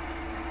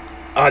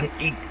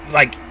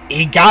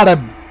he got a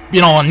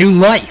new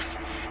life.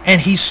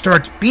 And he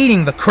starts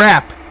beating the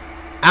crap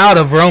out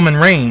of Roman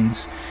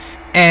Reigns.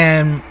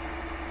 And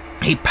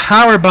he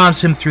power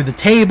bombs him through the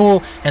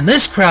table. And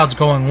this crowd's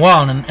going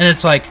wild. And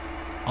it's like,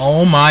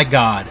 oh my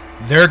God.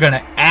 They're going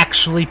to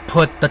actually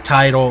put the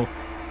title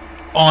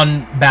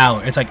on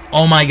Balor. It's like,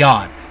 oh my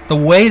God. The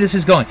way this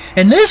is going.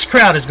 And this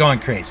crowd is going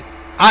crazy.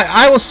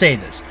 I will say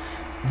this.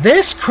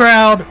 This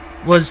crowd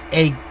was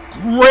a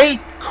great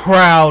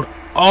crowd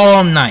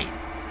all night.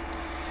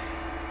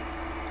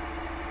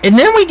 And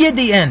then we get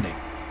the ending.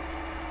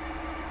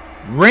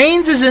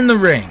 Reigns is in the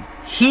ring.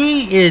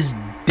 He is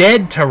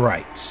dead to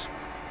rights.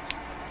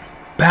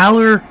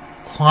 Balor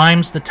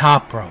climbs the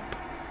top rope.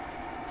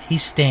 He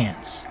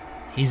stands.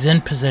 He's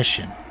in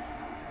position.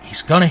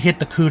 He's going to hit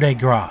the coup de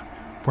grace.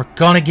 We're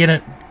going to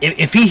get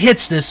if he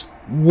hits this,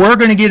 we're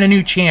going to get a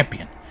new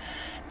champion.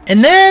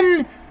 And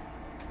then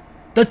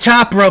the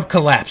top rope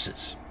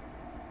collapses.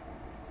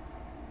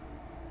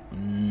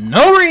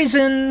 No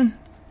reason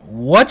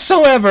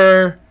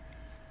whatsoever.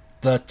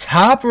 The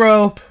top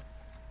rope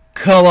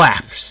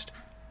collapsed.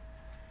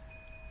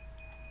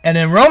 And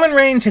then Roman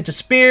Reigns hits a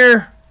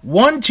spear.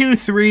 1, 2,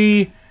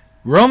 3.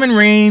 Roman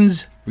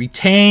Reigns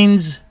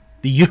retains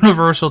the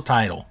Universal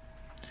title.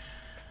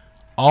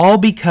 All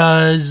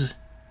because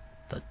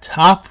the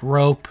top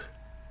rope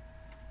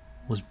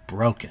was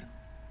broken.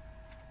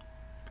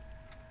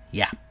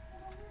 Yeah.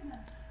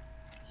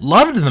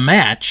 Loved the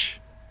match.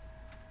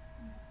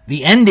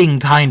 The ending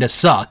kinda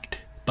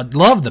sucked, but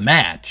loved the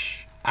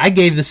match. I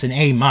gave this an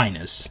A-.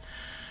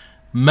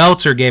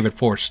 Meltzer gave it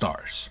 4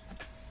 stars.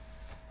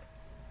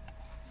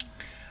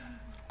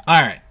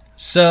 Alright,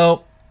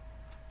 so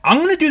I'm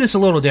going to do this a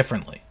little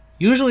differently.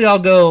 Usually I'll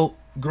go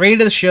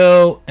grade of the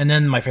show and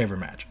then my favorite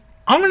match.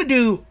 I'm going to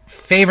do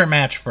favorite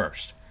match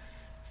first.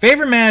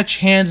 Favorite match,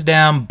 hands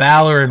down,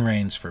 Balor and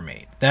Reigns for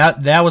me.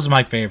 That was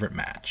my favorite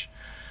match.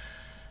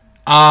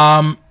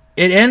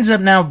 It ends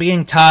up now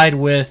being tied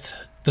with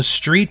the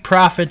Street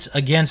Profits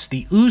against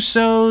the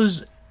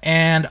Usos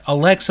and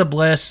Alexa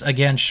Bliss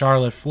against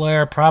Charlotte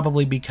Flair,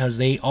 probably because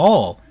they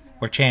all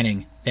were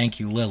chanting "Thank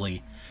you,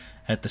 Lily"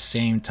 at the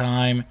same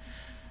time.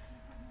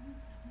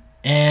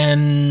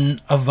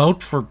 And a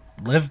vote for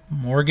Liv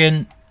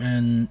Morgan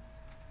and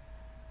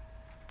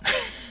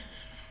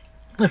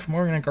Liv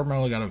Morgan and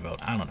Carmella got a vote.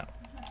 I don't know.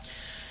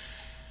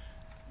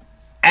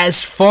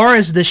 As far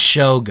as this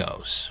show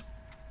goes,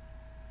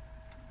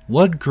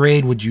 what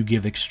grade would you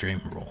give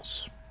Extreme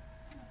Rules?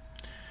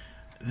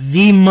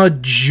 The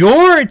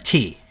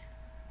majority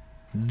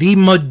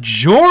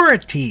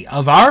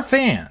of our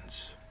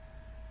fans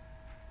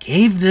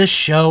gave this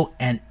show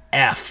an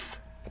F.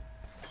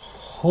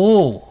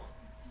 Holy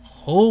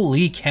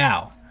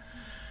cow.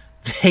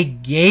 They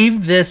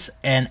gave this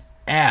an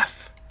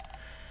F.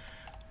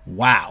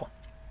 Wow.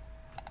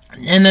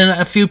 And then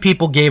a few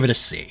people gave it a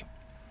C.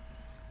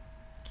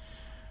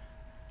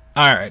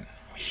 Alright.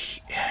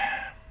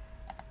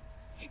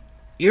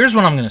 Here's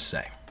what I'm going to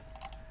say.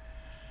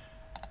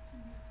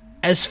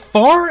 as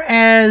far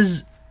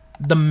as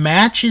the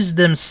matches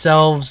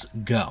themselves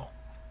go,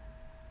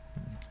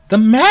 the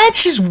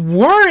matches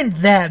weren't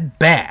that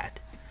bad.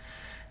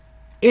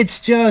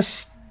 It's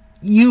just,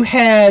 you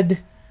had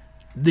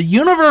the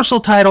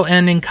Universal title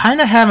ending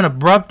kind of have an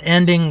abrupt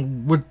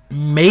ending with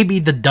maybe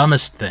the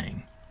dumbest thing.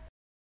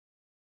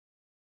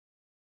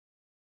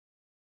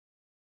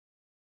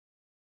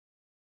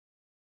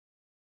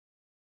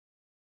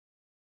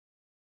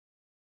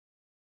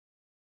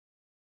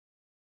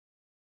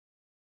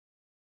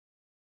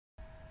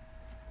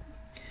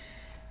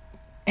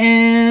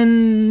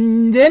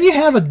 And then you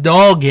have a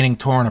doll getting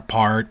torn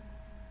apart,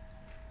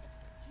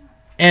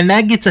 and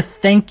that gets a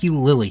thank you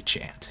Lily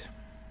chant.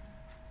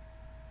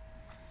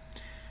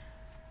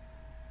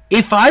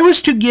 If I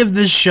was to give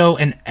this show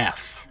an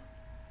F,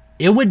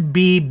 it would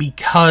be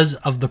because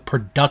of the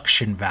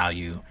production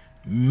value,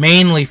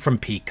 mainly from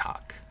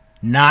Peacock,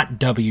 not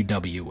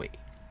WWE.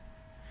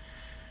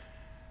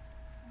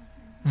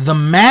 The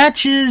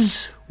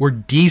matches were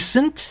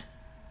decent.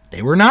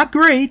 They were not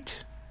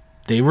great.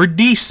 They were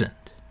decent.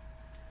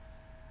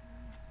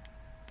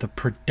 The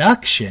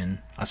production,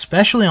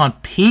 especially on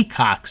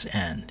Peacock's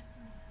end,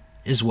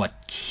 is what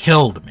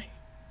killed me.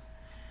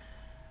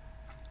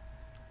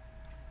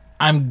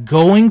 I'm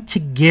going to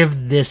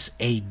give this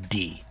a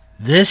D.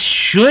 This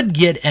should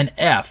get an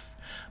F,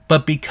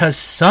 but because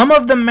some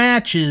of the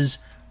matches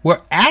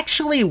were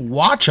actually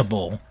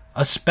watchable,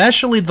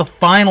 especially the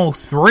final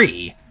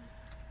 3,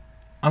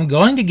 I'm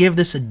going to give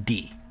this a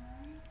D.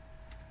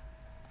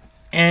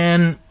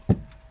 And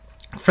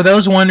for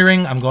those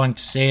wondering, I'm going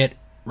to say it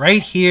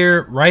right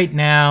here, right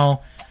now.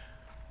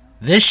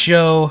 This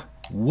show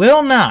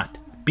will not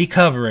be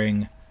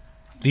covering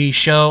the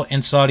show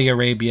in Saudi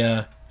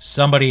Arabia.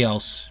 Somebody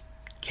else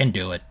can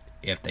do it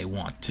if they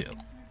want to.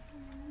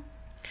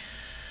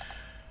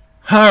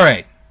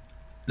 Alright,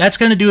 that's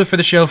going to do it for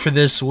the show for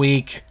this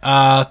week.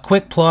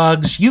 Quick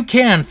plugs. You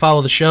can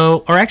follow the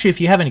show, or actually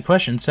if you have any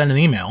questions, send an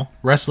email,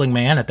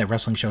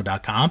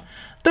 wrestlingman@thatwrestlingshow.com.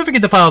 Don't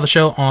forget to follow the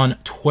show on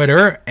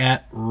Twitter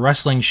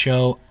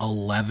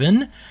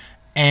 @WrestlingShow11.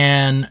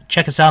 And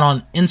check us out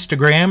on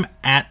Instagram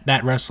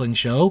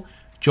 @ThatWrestlingShow.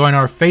 Join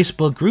our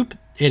Facebook group.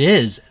 It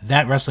is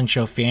That Wrestling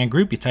Show Fan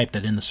Group. You type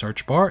that in the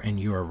search bar and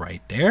you are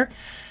right there.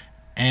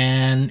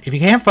 And if you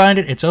can't find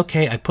it, it's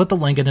okay. I put the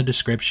link in the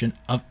description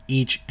of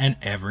each and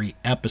every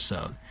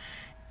episode.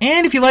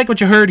 And if you like what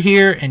you heard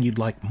here and you'd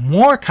like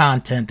more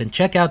content, then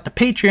check out the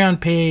Patreon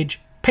page,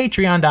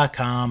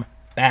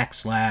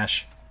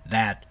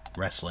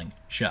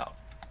 patreon.com/ThatWrestlingShow.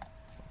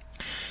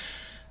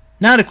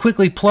 Now to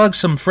quickly plug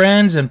some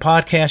friends and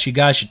podcasts you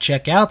guys should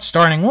check out,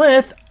 starting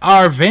with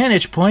our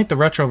Vantage Point, the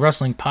Retro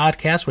Wrestling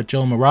Podcast with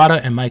Joe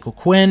Murata and Michael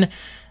Quinn.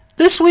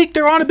 This week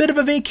they're on a bit of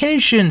a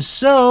vacation,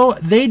 so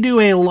they do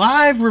a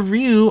live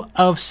review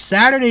of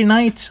Saturday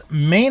night's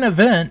main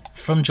event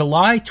from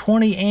July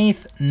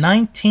 28th,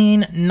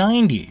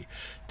 1990.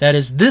 That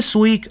is this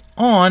week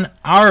on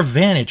our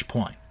Vantage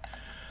Point.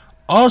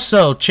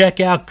 Also, check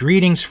out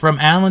Greetings from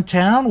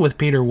Allentown with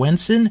Peter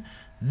Winson.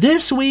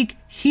 This week,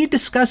 he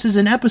discusses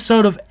an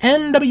episode of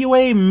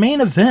NWA Main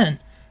Event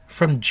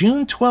from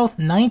June 12th,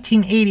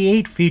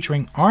 1988,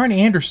 featuring Arn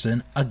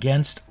Anderson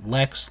against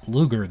Lex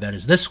Luger. That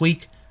is this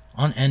week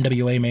on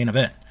NWA Main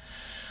Event.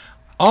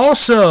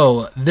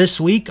 Also,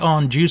 this week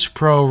on Juice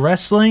Pro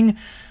Wrestling,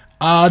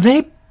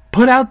 they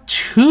put out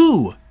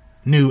 2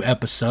 new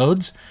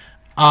episodes.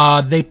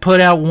 They put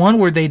out one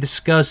where they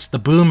discuss the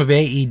boom of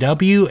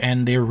AEW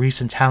and their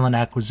recent talent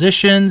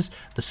acquisitions,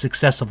 the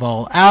success of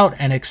All Out,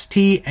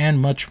 NXT, and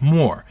much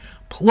more.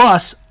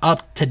 Plus,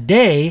 up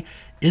today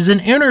is an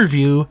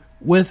interview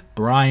with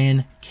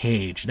Brian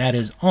Cage. That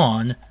is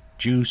on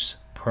Juice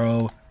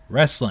Pro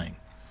Wrestling.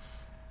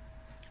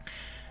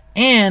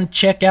 And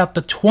check out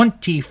the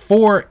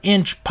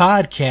 24-inch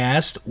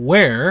podcast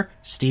where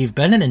Steve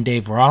Bennett and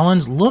Dave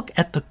Rollins look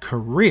at the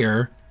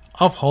career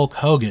of Hulk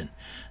Hogan.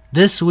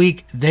 This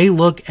week, they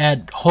look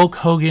at Hulk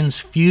Hogan's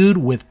feud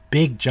with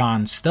Big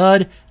John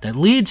Studd that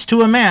leads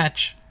to a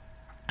match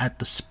at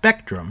the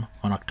Spectrum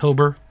on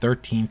October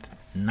 13th,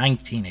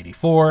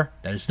 1984.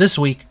 That is this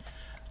week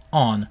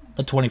on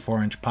the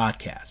 24-inch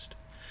podcast.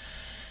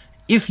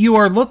 If you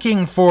are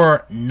looking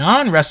for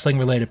non-wrestling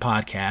related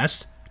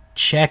podcasts,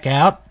 check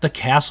out The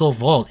Castle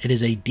Vault. It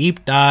is a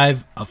deep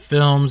dive of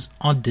films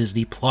on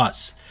Disney+.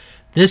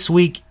 This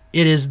week,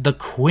 it is The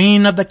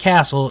Queen of the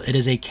Castle. It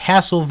is a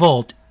Castle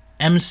Vault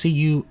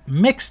MCU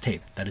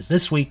mixtape. That is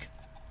this week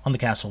on The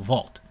Castle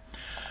Vault.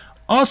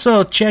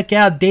 Also, check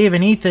out Dave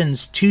and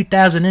Ethan's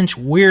 2000-inch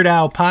Weird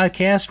Al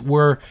podcast,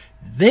 where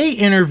they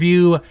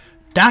interview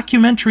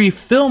documentary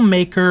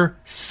filmmaker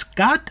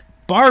Scott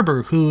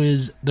Barber, who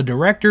is the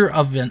director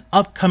of an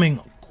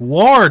upcoming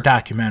Gwar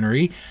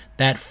documentary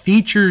that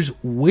features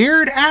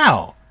Weird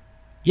Al.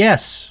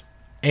 Yes,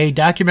 a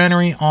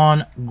documentary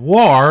on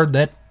Gwar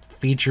that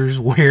features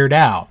Weird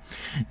Al.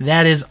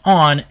 That is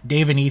on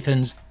Dave and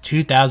Ethan's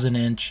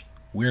 2000-inch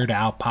Weird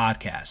Al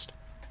podcast.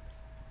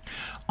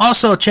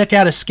 Also, check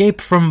out Escape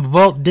from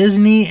Vault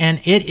Disney,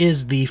 and it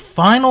is the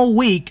final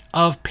week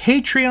of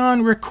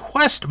Patreon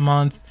Request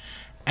Month,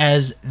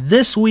 as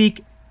this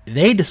week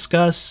they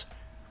discuss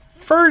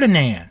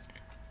Ferdinand,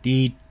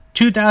 the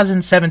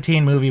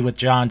 2017 movie with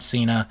John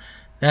Cena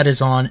that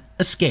is on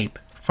Escape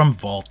from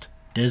Walt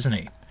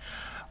Disney.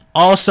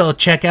 Also,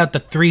 check out the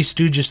Three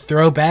Stooges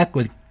throwback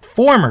with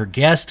former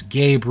guest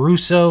Gabe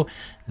Russo.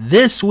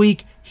 This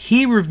week,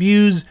 he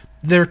reviews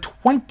their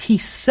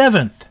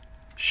 27th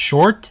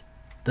short,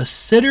 The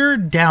Sitter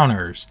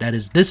Downers. That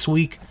is this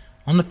week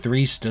on the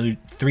Three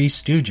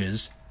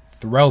Stooges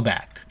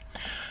throwback.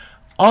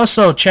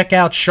 Also, check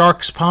out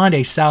Sharks Pond,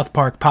 a South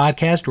Park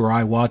podcast where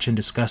I watch and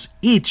discuss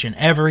each and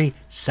every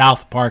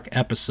South Park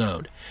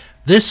episode.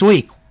 This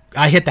week,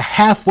 I hit the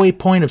halfway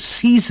point of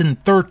season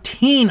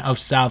 13 of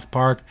South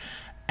Park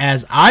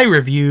as I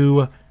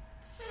review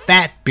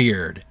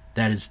Fatbeard.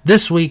 That is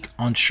this week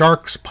on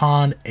Sharks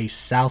Pond, a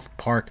South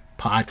Park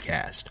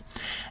podcast.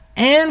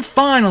 And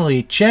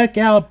finally, check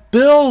out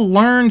Bill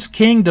Learns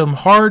Kingdom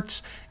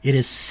Hearts. It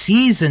is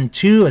season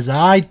 2 as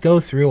I go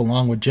through,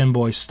 along with Jim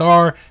Boy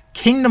Star,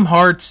 Kingdom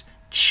Hearts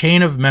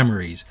Chain of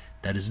Memories.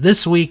 That is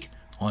this week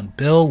on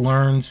Bill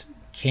Learns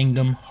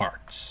Kingdom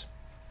Hearts.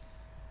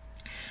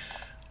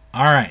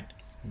 Alright,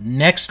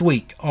 next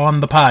week on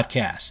the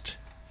podcast,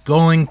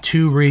 going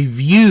to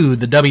review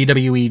the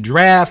WWE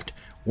Draft,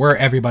 where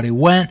everybody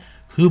went,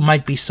 who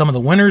might be some of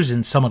the winners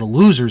and some of the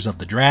losers of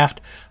the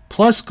draft,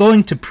 plus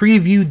going to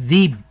preview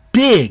the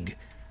big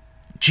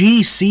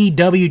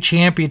GCW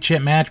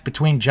Championship match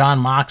between Jon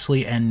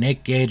Moxley and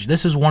Nick Gage.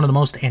 This is one of the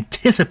most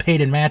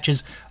anticipated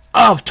matches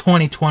of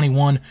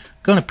 2021.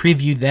 Going to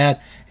preview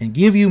that and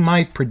give you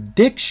my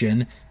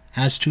prediction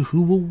as to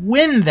who will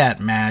win that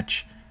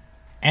match,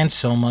 and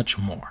so much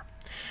more.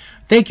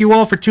 Thank you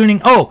all for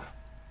tuning. Oh,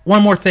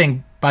 one more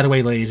thing, by the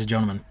way, ladies and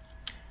gentlemen.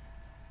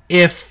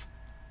 If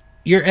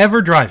you're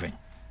ever driving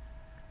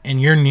and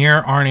you're near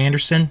Arn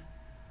Anderson,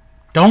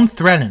 don't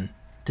threaten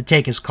to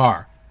take his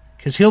car,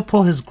 because he'll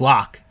pull his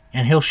Glock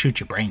and he'll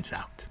shoot your brains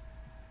out.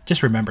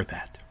 Just remember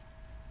that.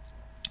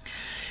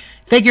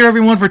 Thank you,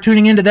 everyone, for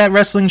tuning into That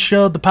Wrestling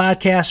Show, the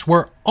podcast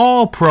where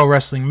all pro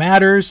wrestling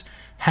matters.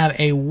 Have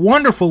a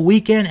wonderful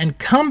weekend and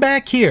come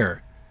back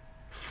here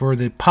for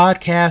the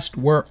podcast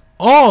where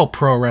all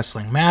pro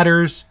wrestling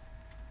matters,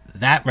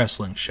 That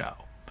Wrestling Show.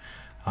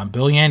 I'm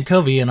Bill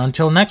Yankovi, and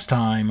until next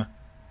time,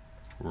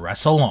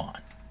 wrestle on.